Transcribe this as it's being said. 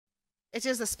It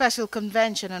is the special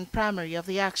convention and primary of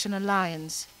the Action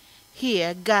Alliance.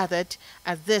 Here, gathered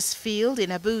at this field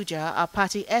in Abuja, are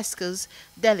party escorts,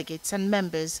 delegates and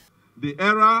members. The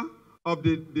era of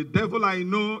the devil I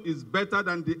know is better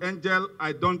than the angel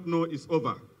I don't know is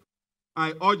over.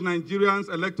 I urge Nigerians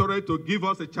electorate to give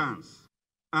us a chance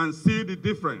and see the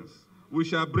difference we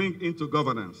shall bring into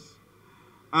governance.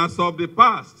 As of the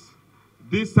past,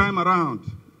 this time around,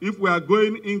 if we are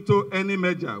going into any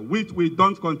measure, which we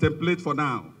don't contemplate for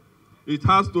now, it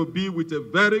has to be with a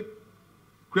very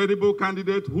credible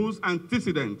candidate whose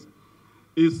antecedent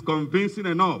is convincing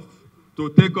enough to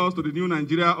take us to the new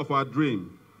Nigeria of our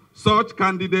dream. Such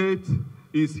candidate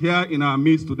is here in our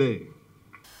midst today.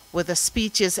 With the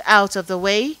speeches out of the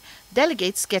way,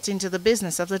 delegates get into the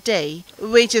business of the day,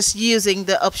 which is using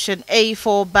the option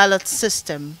A4 ballot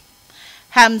system.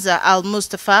 Hamza Al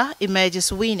Mustapha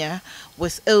emerges winner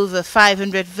with over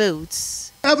 500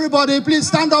 votes. Everybody please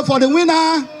stand up for the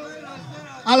winner,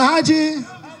 Alhaji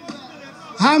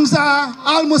Hamza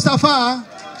Al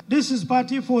Mustapha. This is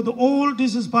party for the old,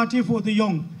 this is party for the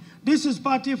young. This is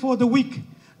party for the weak.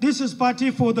 This is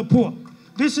party for the poor.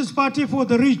 This is party for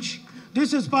the rich.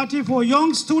 This is party for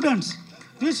young students.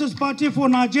 This is party for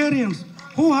Nigerians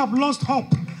who have lost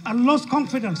hope and lost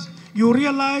confidence. You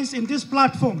realize in this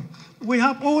platform, we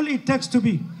have all it takes to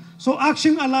be. So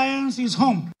Action Alliance is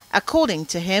home. According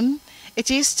to him, it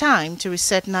is time to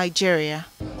reset Nigeria.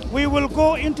 We will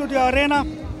go into the arena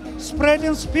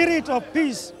spreading spirit of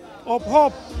peace, of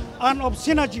hope, and of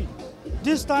synergy.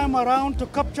 This time around to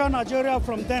capture Nigeria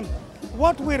from them.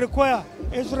 What we require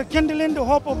is rekindling the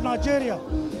hope of Nigeria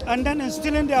and then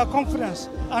instilling their confidence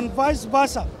and vice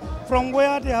versa from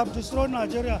where they have destroyed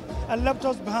Nigeria and left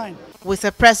us behind. With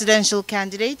a presidential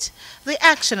candidate, the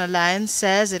Action Alliance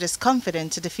says it is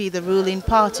confident to defeat the ruling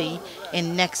party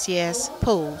in next year's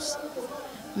polls.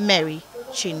 Mary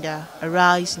Chinda,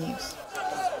 Arise News.